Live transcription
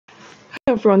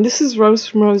Hey everyone, this is Rose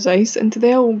from Rosés, and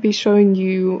today I will be showing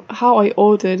you how I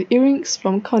ordered earrings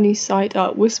from Connie's site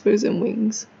at Whispers and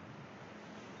Wings.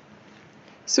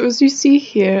 So as you see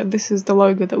here, this is the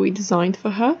logo that we designed for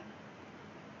her.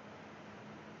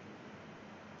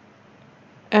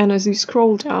 And as you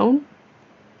scroll down,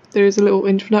 there is a little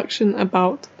introduction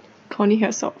about Connie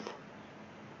herself.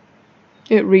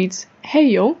 It reads, "Hey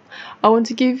y'all, I want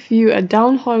to give you a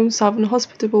down-home, southern,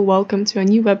 hospitable welcome to a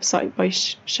new website by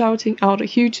shouting out a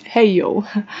huge hey y'all.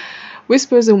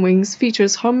 Whispers and Wings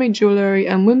features homemade jewelry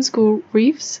and whimsical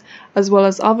wreaths, as well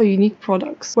as other unique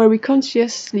products, where we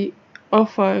conscientiously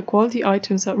offer quality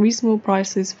items at reasonable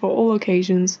prices for all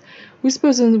occasions.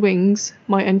 Whispers and Wings,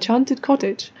 my enchanted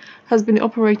cottage, has been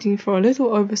operating for a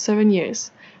little over 7 years,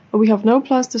 and we have no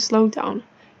plans to slow down,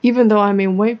 even though I may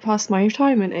way past my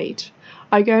retirement age.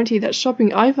 I guarantee that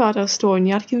shopping either at our store in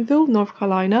Yadkinville, North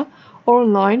Carolina, or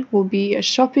online will be a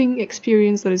shopping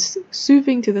experience that is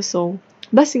soothing to the soul.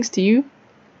 Blessings to you,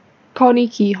 Connie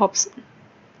Key Hobson."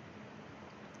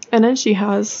 And then she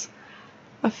has,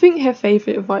 I think, her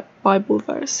favorite Bible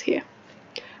verse here.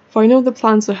 "For I know the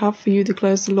plans I have for you,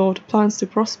 declares the Lord, plans to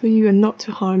prosper you and not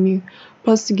to harm you,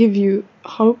 plans to give you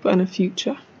hope and a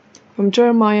future." From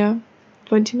Jeremiah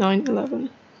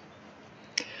 29:11.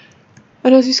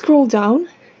 And as you scroll down,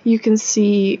 you can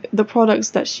see the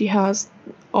products that she has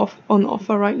on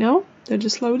offer right now. They're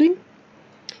just loading.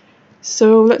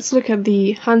 So let's look at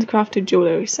the handcrafted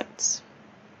jewelry sets.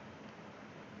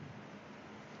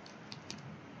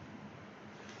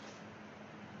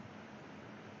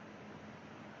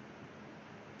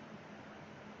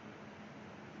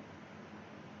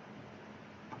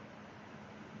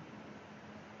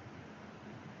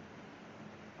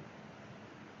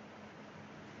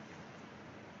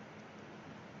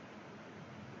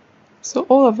 So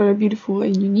all are very beautiful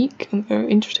and unique and very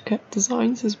intricate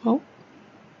designs as well.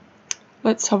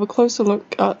 Let's have a closer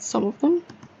look at some of them.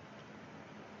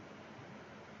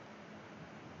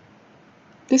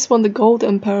 This one, the Gold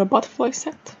Emperor butterfly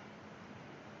set.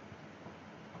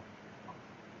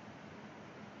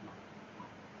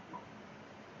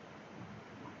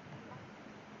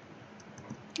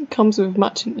 It comes with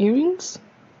matching earrings.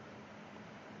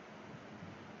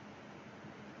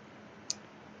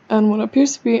 And what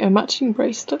appears to be a matching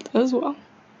bracelet as well.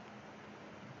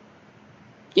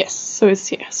 Yes, so it's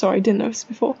here. Sorry, I didn't notice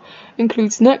before.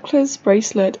 Includes necklace,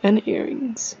 bracelet, and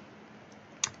earrings.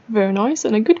 Very nice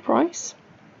and a good price.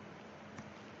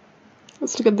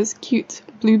 Let's look at this cute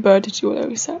bluebird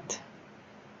jewelry set.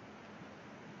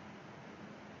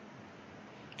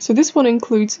 So this one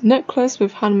includes necklace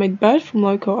with handmade bird from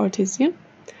local artisan,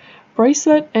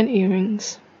 bracelet, and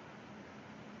earrings.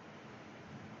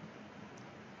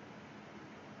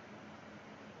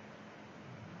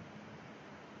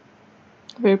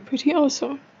 Very pretty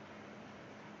also.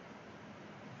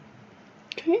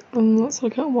 Okay, and let's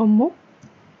look at one more.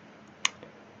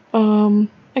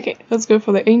 Okay, let's go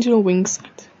for the Angel Wing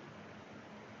set.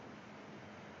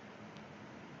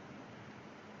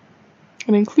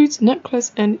 It includes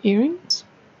necklace and earrings.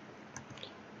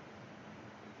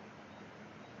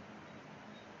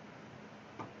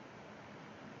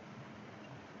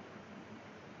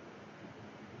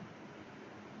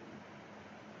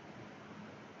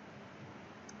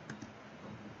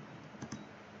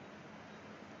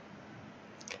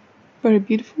 Very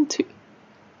beautiful too.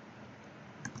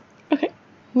 Okay,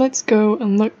 let's go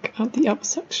and look at the upper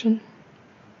section.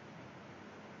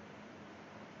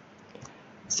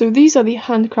 So these are the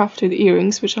handcrafted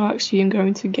earrings, which I actually am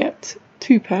going to get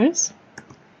 2 pairs.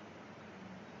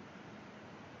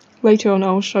 Later on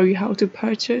I will show you how to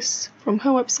purchase from her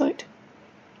website.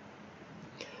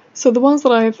 So the ones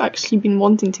that I've actually been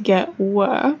wanting to get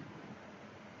were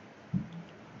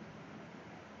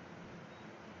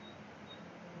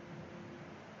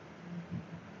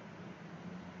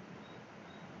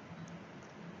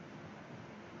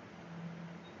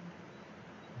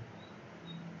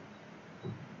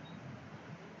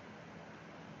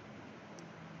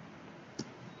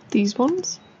these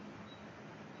ones,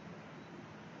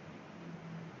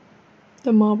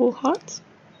 the marble hearts,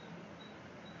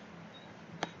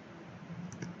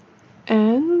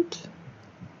 and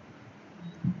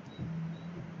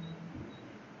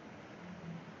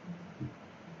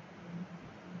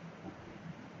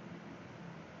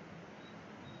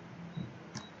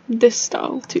this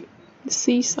style too, the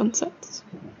sea sunsets.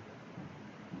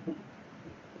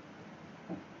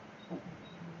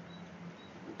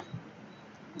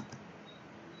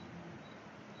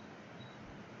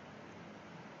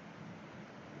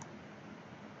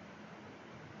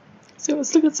 So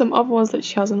let's look at some other ones that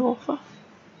she has on offer.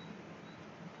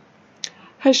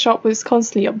 Her shop is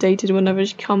constantly updated whenever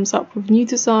she comes up with new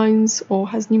designs or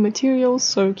has new materials,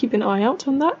 so keep an eye out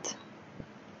on that.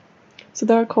 So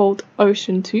they're called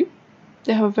Ocean 2.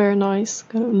 They have a very nice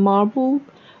kind of marble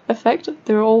effect.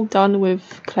 They're all done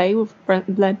with clay, with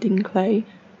blending clay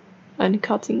and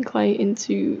cutting clay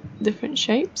into different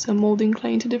shapes and molding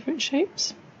clay into different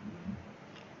shapes.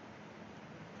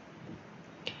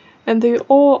 And they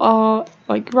all are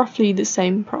like roughly the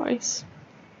same price.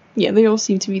 Yeah, they all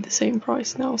seem to be the same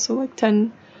price now, so like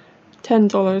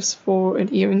 $10 for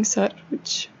an earring set,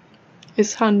 which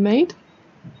is handmade.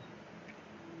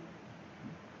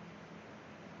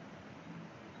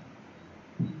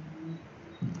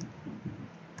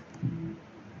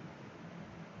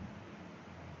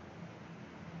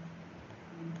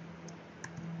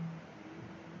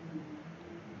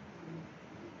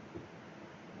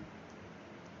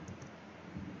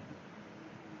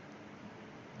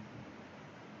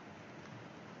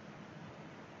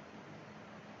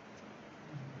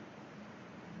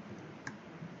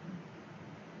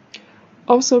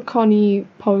 Also, Connie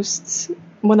posts,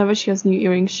 whenever she has new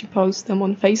earrings, she posts them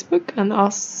on Facebook and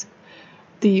asks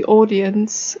the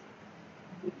audience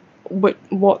what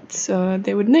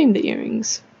they would name the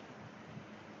earrings.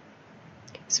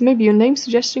 So maybe your name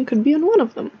suggestion could be on one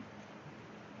of them.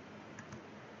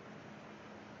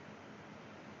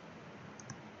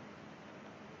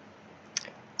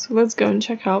 So let's go and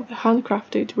check out the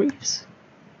handcrafted wreaths.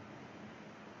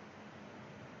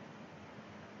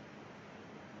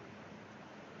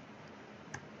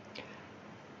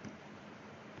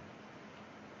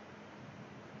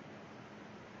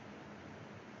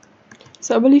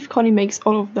 So I believe Connie makes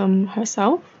all of them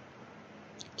herself.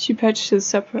 She purchases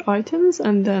separate items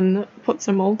and then puts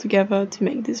them all together to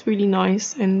make this really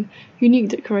nice and unique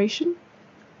decoration.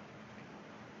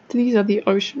 These are the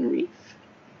ocean wreath.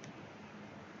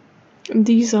 And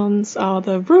these ones are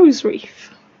the rose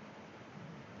wreath.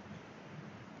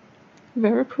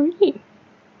 Very pretty.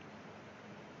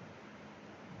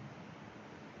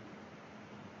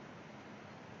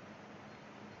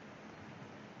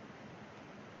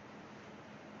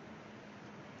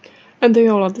 And they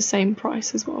all are the same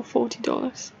price as well,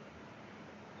 $40.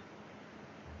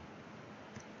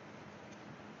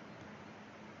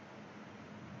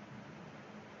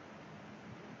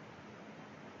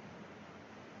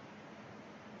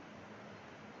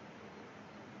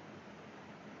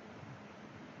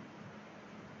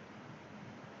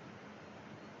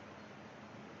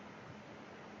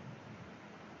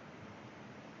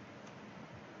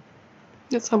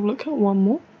 Let's have a look at one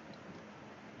more.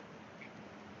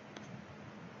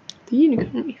 The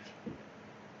unicorn wreath.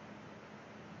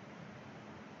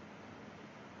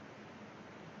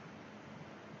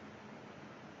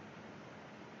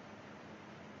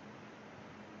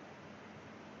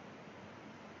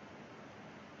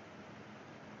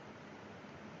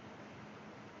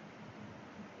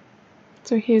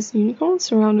 So here's the unicorn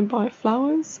surrounded by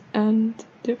flowers and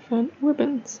different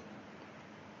ribbons.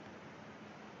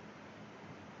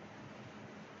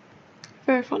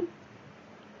 Very fun.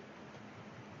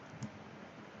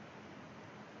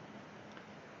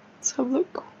 Let's have a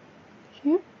look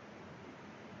here.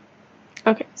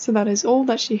 Okay, so that is all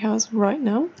that she has right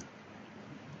now.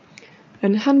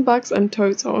 And handbags and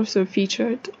totes are also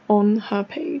featured on her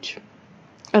page.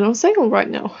 And on sale right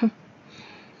now.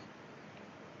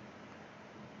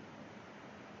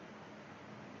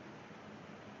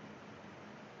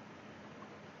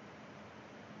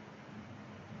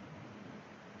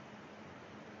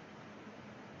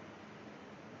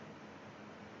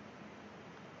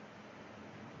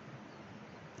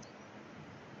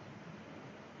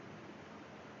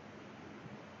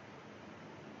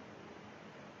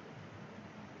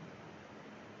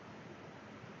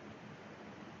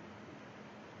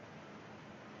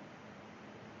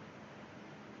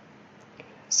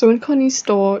 So in Connie's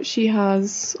store, she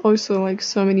has also like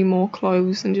so many more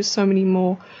clothes and just so many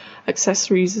more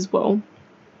accessories as well.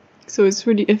 So it's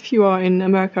really, if you are in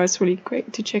America, it's really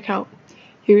great to check out.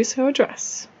 Here is her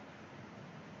address.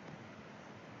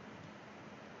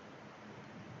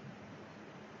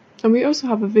 And we also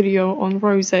have a video on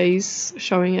Rose's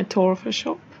showing a tour of her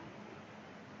shop.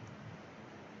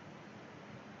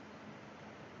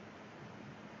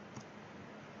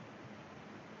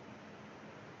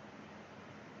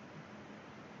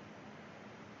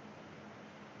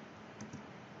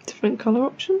 Different color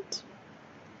options.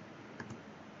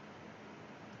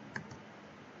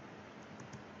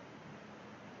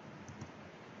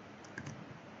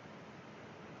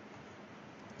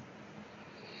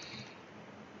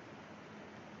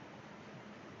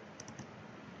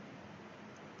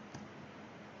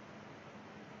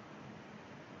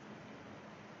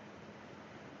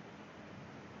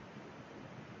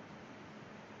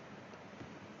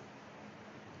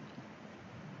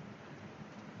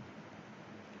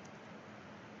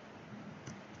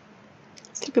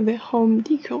 Let's look at the home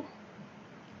decor.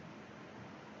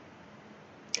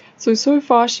 So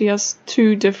far she has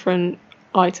 2 different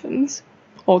items,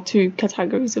 or 2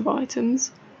 categories of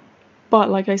items. But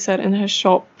like I said, in her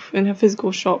shop, in her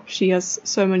physical shop, she has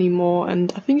so many more,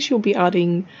 and I think she'll be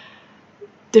adding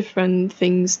different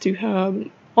things to her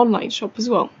online shop as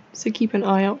well. So keep an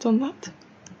eye out on that.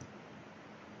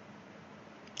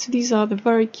 So these are the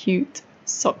very cute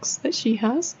socks that she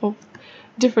has of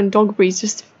different dog breeds,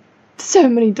 just so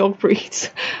many dog breeds.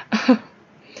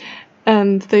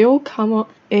 And they all come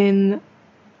up in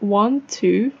 1,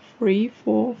 2, 3,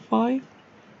 4, 5,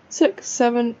 6,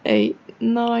 7, 8,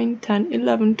 9, 10,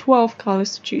 11, 12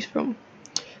 colors to choose from.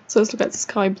 So let's look at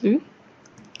sky blue,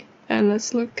 and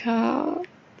let's look at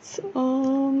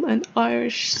an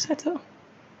Irish setter.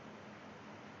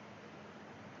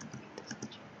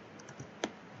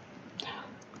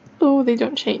 Oh, they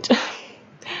don't change.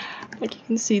 Like you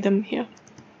can see them here.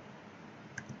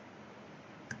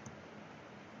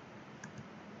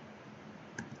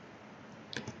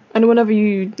 And whenever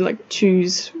you like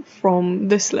choose from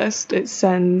this list, it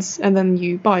sends, and then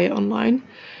you buy it online,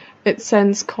 it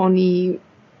sends Connie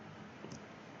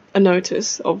a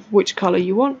notice of which color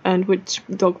you want and which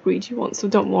dog breed you want. So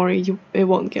don't worry, it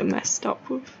won't get messed up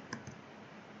with.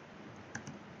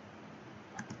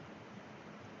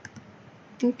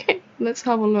 Okay, let's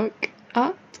have a look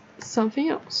at something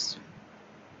else.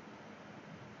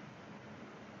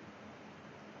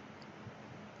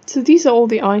 So these are all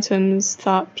the items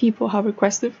that people have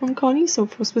requested from Connie, so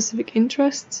for specific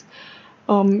interests.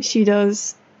 She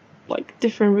does like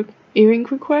different earring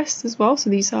requests as well, so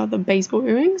these are the baseball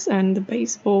earrings and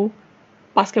the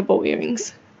basketball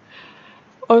earrings.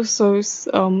 Also,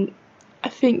 I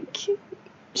think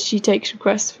she takes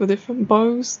requests for different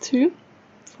bows too,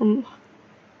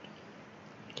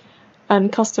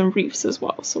 and custom wreaths as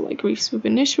well, so like wreaths with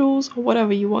initials or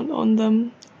whatever you want on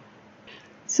them.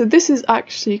 So this is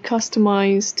actually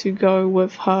customized to go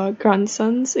with her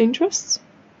grandson's interests.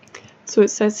 So it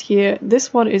says here,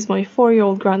 this one is my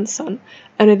 4-year-old grandson,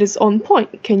 and it is on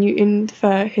point. Can you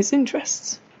infer his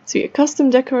interests? So your custom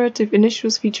decorative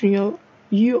initials featuring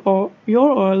your or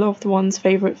a loved one's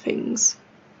favorite things.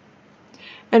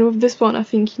 And with this one, I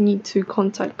think you need to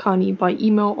contact Connie by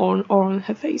email or on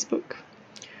her Facebook.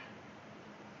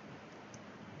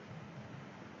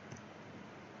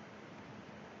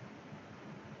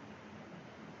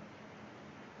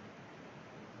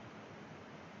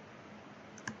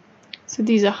 So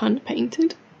these are hand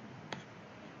painted.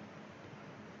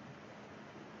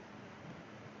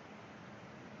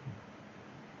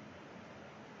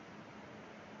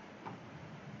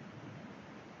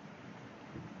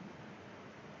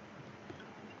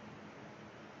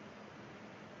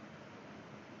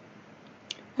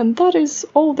 And that is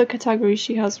all the categories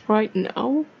she has right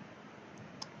now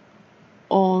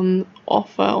on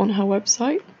offer on her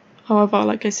website. However,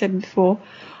 like I said before,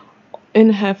 in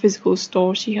her physical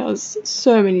store she has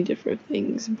so many different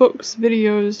things, books,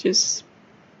 videos, just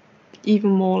even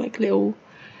more like little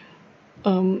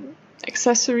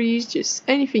accessories, just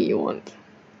anything you want.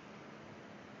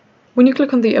 When you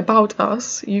click on the About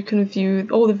Us, you can view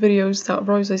all the videos that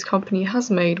Rose's company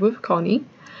has made with Connie,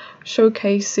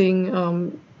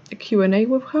 showcasing a Q&A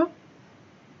with her,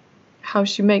 how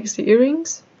she makes the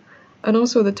earrings, and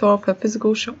also the tour of her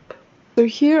physical shop. So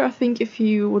here, I think if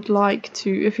you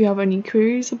have any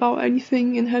queries about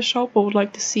anything in her shop, or would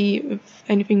like to see if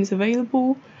anything is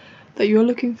available that you're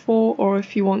looking for, or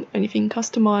if you want anything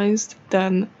customized,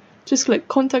 then just click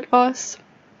contact us,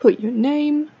 put your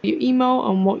name, your email,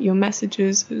 and what your message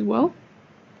is as well,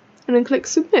 and then click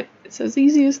submit. It's as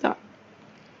easy as that.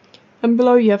 And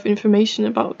below you have information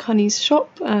about Connie's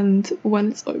shop and when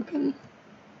it's open.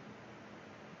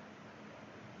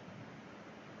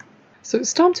 So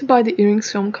it's time to buy the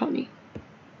earrings from Connie.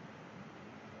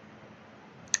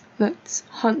 Let's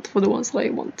hunt for the ones that I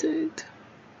wanted.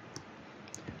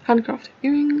 Handcrafted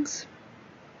earrings.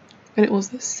 And it was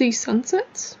the Sea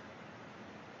Sunsets.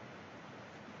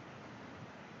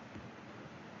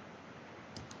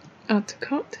 Add to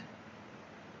cart.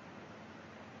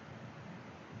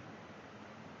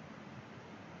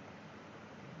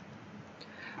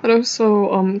 And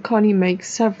also Connie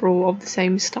makes several of the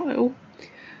same style,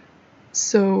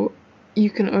 so you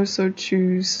can also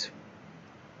choose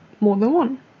more than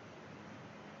one.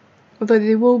 Although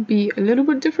they will be a little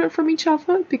bit different from each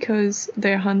other because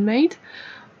they're handmade,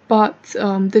 but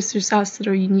this just adds to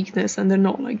their uniqueness, and they're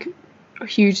not like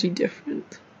hugely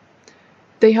different.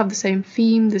 They have the same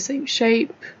theme, the same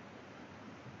shape.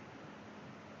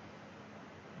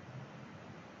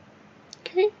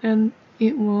 Okay, and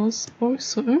it was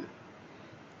also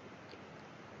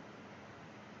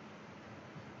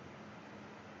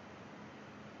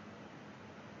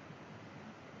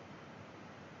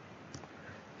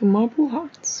the marble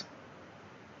hearts.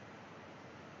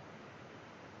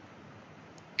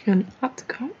 And add to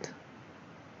cart.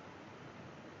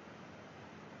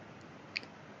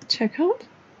 Checkout.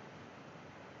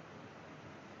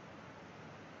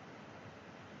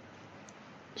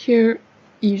 Here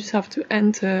you just have to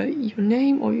enter your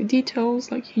name or your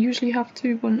details like you usually have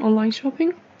to when online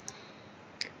shopping.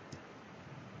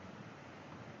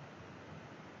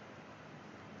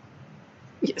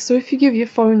 Yeah, so if you give your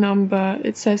phone number,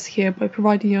 it says here, by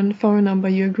providing your phone number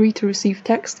you agree to receive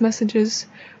text messages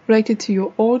related to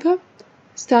your order.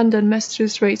 Standard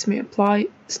messages rates may apply.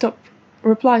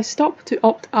 Reply stop to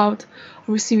opt out of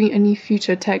receiving any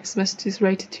future text messages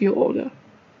related to your order.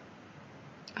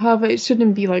 However, it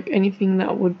shouldn't be like anything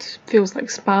that feels like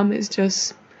spam. It's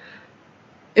just,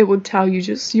 it would tell you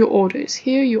just your order is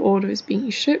here, your order is being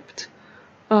shipped.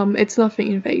 It's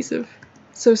nothing invasive.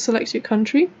 So select your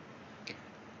country.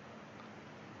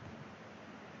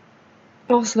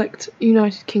 I'll select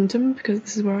United Kingdom because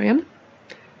this is where I am.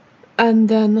 And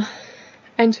then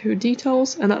enter your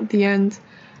details, and at the end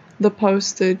the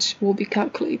postage will be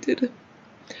calculated.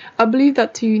 I believe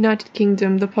that to United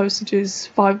Kingdom the postage is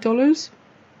 $5.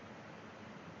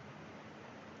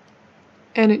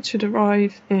 And it should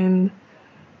arrive in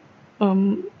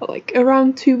like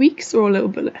around 2 weeks or a little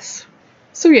bit less.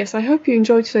 So yes, I hope you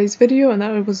enjoyed today's video and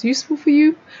that it was useful for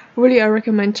you. Really, I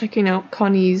recommend checking out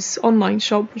Connie's online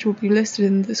shop, which will be listed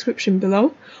in the description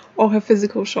below, or her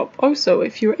physical shop also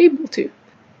if you're able to.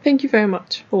 Thank you very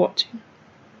much for watching.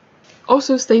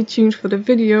 Also stay tuned for the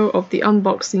video of the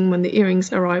unboxing when the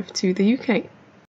earrings arrive to the UK.